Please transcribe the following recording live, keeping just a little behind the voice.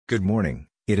Good morning,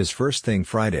 it is First Thing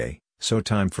Friday, so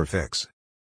time for Fix.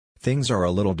 Things are a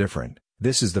little different.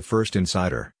 This is the first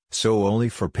insider, so only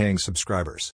for paying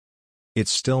subscribers.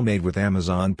 It's still made with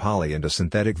Amazon Polly and a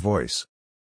synthetic voice.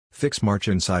 Fix March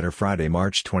Insider Friday,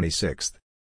 March 26th.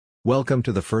 Welcome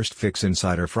to the first Fix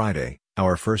Insider Friday,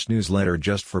 our first newsletter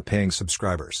just for paying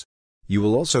subscribers. You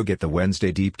will also get the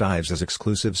Wednesday deep dives as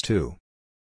exclusives too.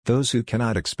 Those who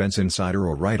cannot expense insider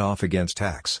or write off against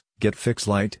tax, get Fix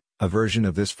Lite, a version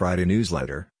of this Friday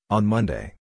newsletter, on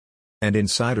Monday. And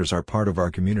insiders are part of our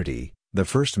community. The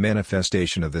first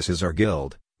manifestation of this is our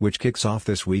guild, which kicks off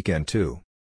this weekend too.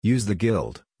 Use the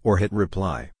guild, or hit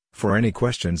reply, for any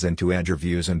questions and to add your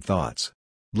views and thoughts.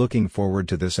 Looking forward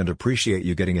to this and appreciate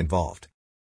you getting involved.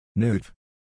 Newt.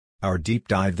 Our deep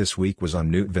dive this week was on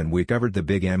Newt when we covered the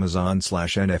big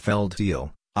Amazon/NFL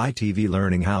deal, ITV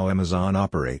learning how Amazon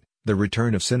operate, the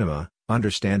return of cinema,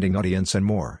 understanding audience and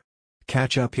more.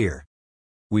 Catch up here.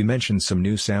 We mentioned some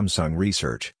new Samsung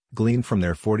research, gleaned from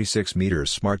their 46-meter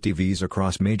smart TVs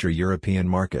across major European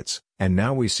markets, and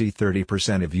now we see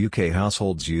 30% of UK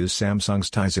households use Samsung's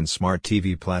Tizen smart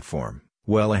TV platform,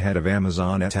 well ahead of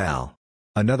Amazon et al.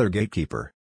 Another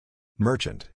gatekeeper.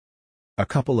 Merchant. A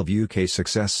couple of UK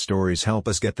success stories help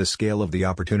us get the scale of the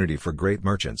opportunity for great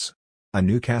merchants. A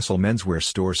Newcastle menswear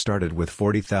store started with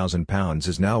 £40,000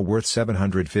 is now worth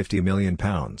 £750 million,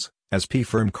 as P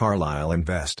firm Carlyle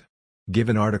Invest.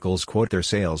 Given articles quote their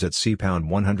sales at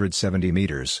 £170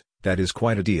 meters, that is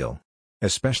quite a deal.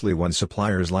 Especially when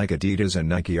suppliers like Adidas and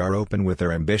Nike are open with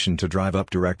their ambition to drive up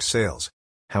direct sales.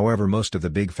 However, most of the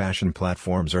big fashion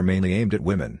platforms are mainly aimed at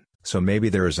women, so maybe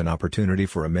there is an opportunity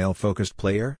for a male-focused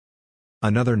player?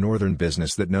 Another northern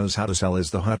business that knows how to sell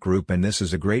is the Hut Group, and this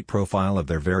is a great profile of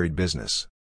their varied business.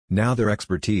 Now their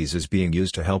expertise is being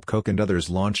used to help Coke and others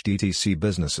launch DTC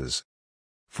businesses.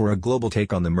 For a global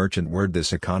take on the merchant word,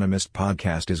 this Economist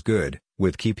podcast is good,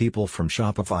 with key people from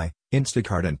Shopify,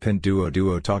 Instacart and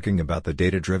Pinduoduo talking about the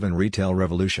data-driven retail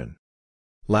revolution.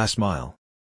 Last mile.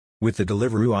 With the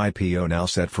Deliveroo IPO now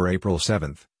set for April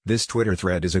 7th, this Twitter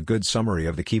thread is a good summary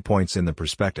of the key points in the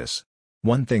prospectus.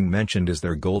 One thing mentioned is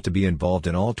their goal to be involved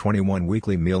in all 21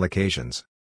 weekly meal occasions.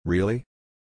 Really?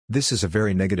 This is a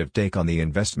very negative take on the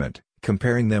investment,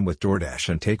 comparing them with DoorDash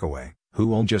and Takeaway, who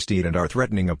won't just eat and are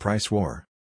threatening a price war.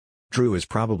 Drew is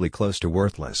probably close to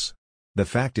worthless. The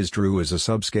fact is, Drew is a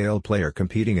subscale player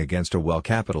competing against a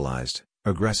well-capitalized,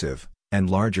 aggressive, and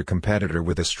larger competitor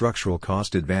with a structural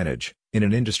cost advantage, in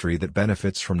an industry that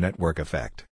benefits from network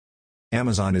effect.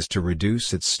 Amazon is to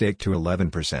reduce its stake to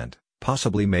 11%,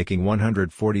 possibly making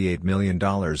 $148 million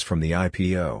from the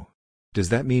IPO. Does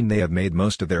that mean they have made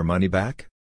most of their money back?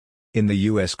 In the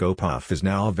US, GoPuff is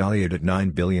now valued at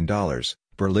 $9 billion.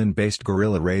 Berlin-based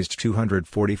Gorilla raised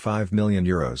 €245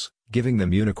 million, giving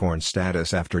them unicorn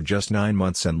status after just 9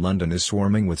 months, and London is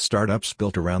swarming with startups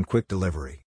built around quick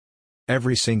delivery.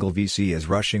 Every single VC is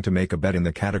rushing to make a bet in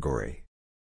the category.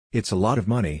 It's a lot of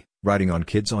money, riding on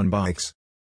kids on bikes.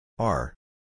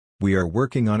 We are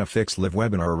working on a Fix Live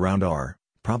webinar around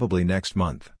probably next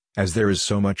month, as there is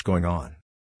so much going on.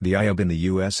 The IAB in the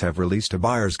US have released a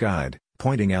buyer's guide,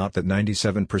 pointing out that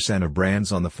 97% of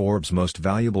brands on the Forbes Most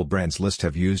Valuable Brands list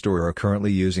have used or are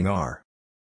currently using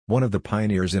One of the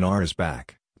pioneers in is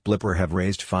back. Blipper have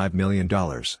raised $5 million.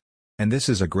 And this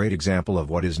is a great example of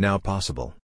what is now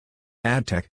possible.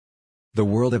 AdTech. The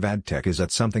world of AdTech is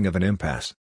at something of an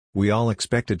impasse. We all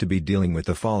expected to be dealing with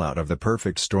the fallout of the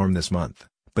perfect storm this month,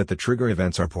 but the trigger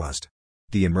events are paused.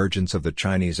 The emergence of the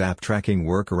Chinese app tracking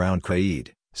workaround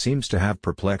Kaid seems to have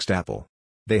perplexed Apple.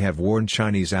 They have warned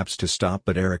Chinese apps to stop,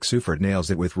 but Eric Seufert nails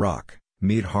it with Rock,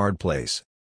 Meet Hard Place.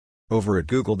 Over at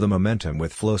Google, the momentum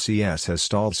with Flow CS has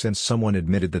stalled since someone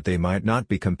admitted that they might not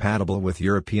be compatible with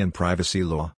European privacy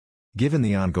law. Given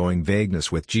the ongoing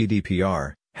vagueness with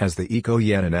GDPR, has the ECO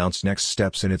yet announced next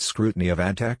steps in its scrutiny of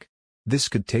AdTech? This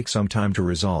could take some time to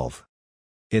resolve.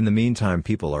 In the meantime,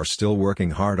 people are still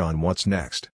working hard on what's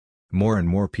next. More and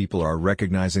more people are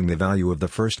recognizing the value of the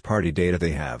first-party data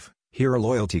they have. Here are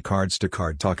loyalty cards to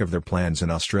Card talk of their plans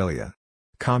in Australia.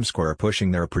 Comscore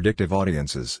pushing their predictive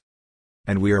audiences.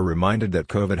 And we are reminded that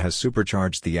COVID has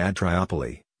supercharged the ad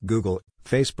triopoly, Google,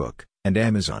 Facebook, and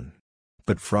Amazon.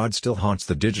 But fraud still haunts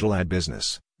the digital ad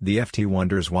business. The FT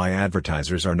wonders why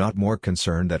advertisers are not more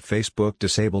concerned that Facebook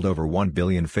disabled over 1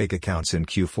 billion fake accounts in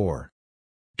Q4.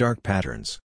 Dark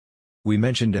patterns. We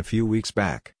mentioned a few weeks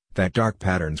back that dark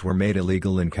patterns were made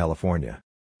illegal in California.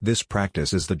 This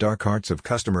practice is the dark arts of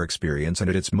customer experience, and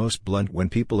at its most blunt when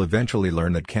people eventually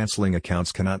learn that canceling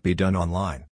accounts cannot be done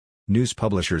online. News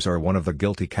publishers are one of the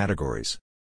guilty categories.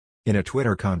 In a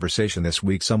Twitter conversation this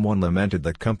week, someone lamented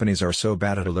that companies are so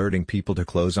bad at alerting people to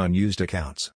close unused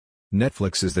accounts.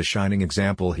 Netflix is the shining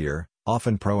example here,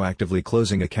 often proactively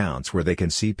closing accounts where they can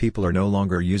see people are no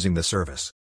longer using the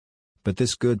service. But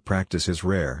this good practice is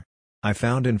rare. I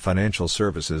found in financial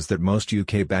services that most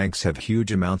UK banks have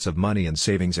huge amounts of money in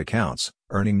savings accounts,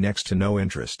 earning next to no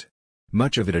interest.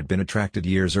 Much of it had been attracted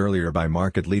years earlier by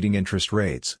market-leading interest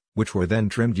rates, which were then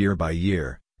trimmed year by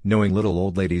year, knowing little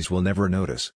old ladies will never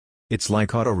notice. It's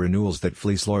like auto-renewals that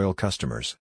fleece loyal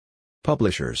customers.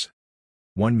 Publishers.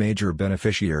 One major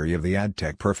beneficiary of the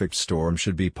AdTech perfect storm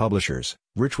should be publishers,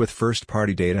 rich with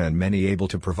first-party data and many able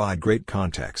to provide great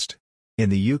context. In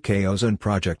the UK, Ozone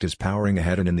Project is powering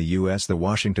ahead, and in the US the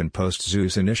Washington Post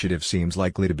Zeus initiative seems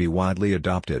likely to be widely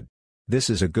adopted. This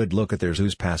is a good look at their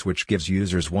Zeus Pass, which gives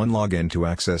users one login to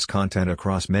access content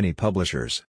across many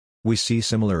publishers. We see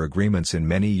similar agreements in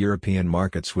many European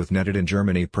markets, with Netted in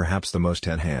Germany perhaps the most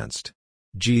enhanced.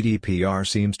 GDPR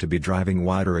seems to be driving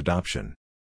wider adoption.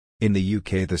 In the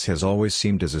UK this has always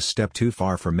seemed as a step too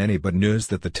far for many, but news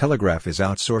that the Telegraph is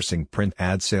outsourcing print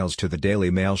ad sales to the Daily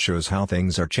Mail shows how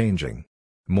things are changing.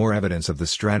 More evidence of the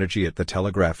strategy at the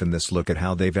Telegraph in this look at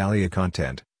how they value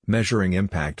content, measuring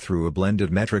impact through a blended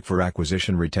metric for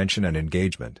acquisition, retention and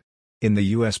engagement. In the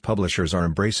US, publishers are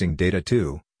embracing data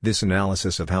too. This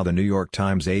analysis of how the New York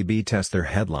Times A/B tests their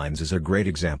headlines is a great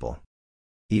example.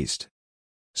 East.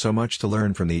 So much to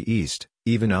learn from the East,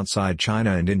 even outside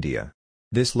China and India.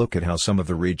 This look at how some of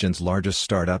the region's largest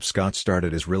startups got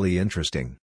started is really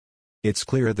interesting. It's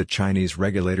clear that Chinese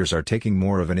regulators are taking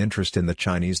more of an interest in the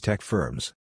Chinese tech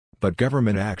firms. But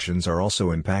government actions are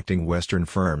also impacting Western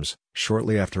firms.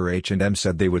 Shortly after H&M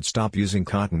said they would stop using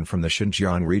cotton from the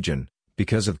Xinjiang region,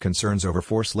 because of concerns over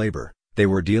forced labor, they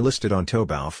were delisted on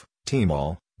Taobao,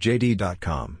 Tmall,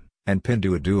 JD.com, and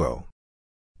Pinduoduo.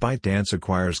 ByteDance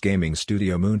acquires gaming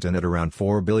studio Moonton at around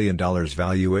 $4 billion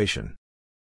valuation.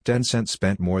 Tencent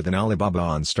spent more than Alibaba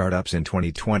on startups in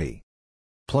 2020.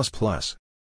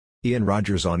 Ian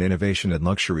Rogers on innovation and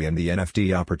luxury and the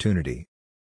NFT opportunity.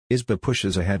 ISBA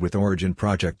pushes ahead with Origin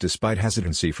project despite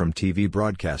hesitancy from TV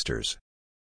broadcasters.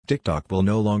 TikTok will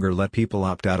no longer let people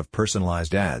opt out of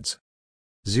personalized ads.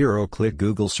 Zero-click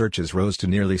Google searches rose to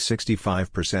nearly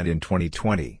 65% in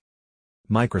 2020.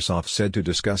 Microsoft said to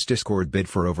discuss Discord bid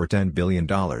for over $10 billion.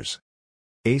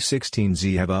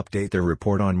 A16Z have update their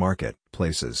report on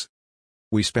marketplaces.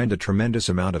 We spend a tremendous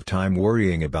amount of time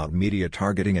worrying about media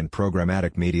targeting and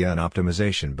programmatic media and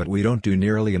optimization, but we don't do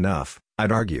nearly enough,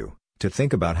 I'd argue, to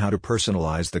think about how to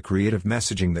personalize the creative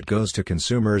messaging that goes to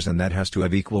consumers, and that has to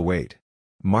have equal weight.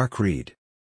 Mark Reed.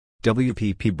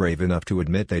 WPP brave enough to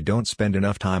admit they don't spend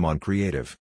enough time on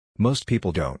creative. Most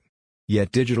people don't.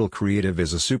 Yet digital creative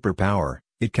is a superpower.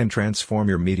 It can transform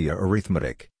your media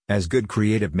arithmetic, as good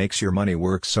creative makes your money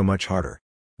work so much harder.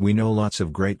 We know lots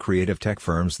of great creative tech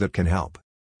firms that can help.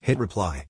 Hit reply.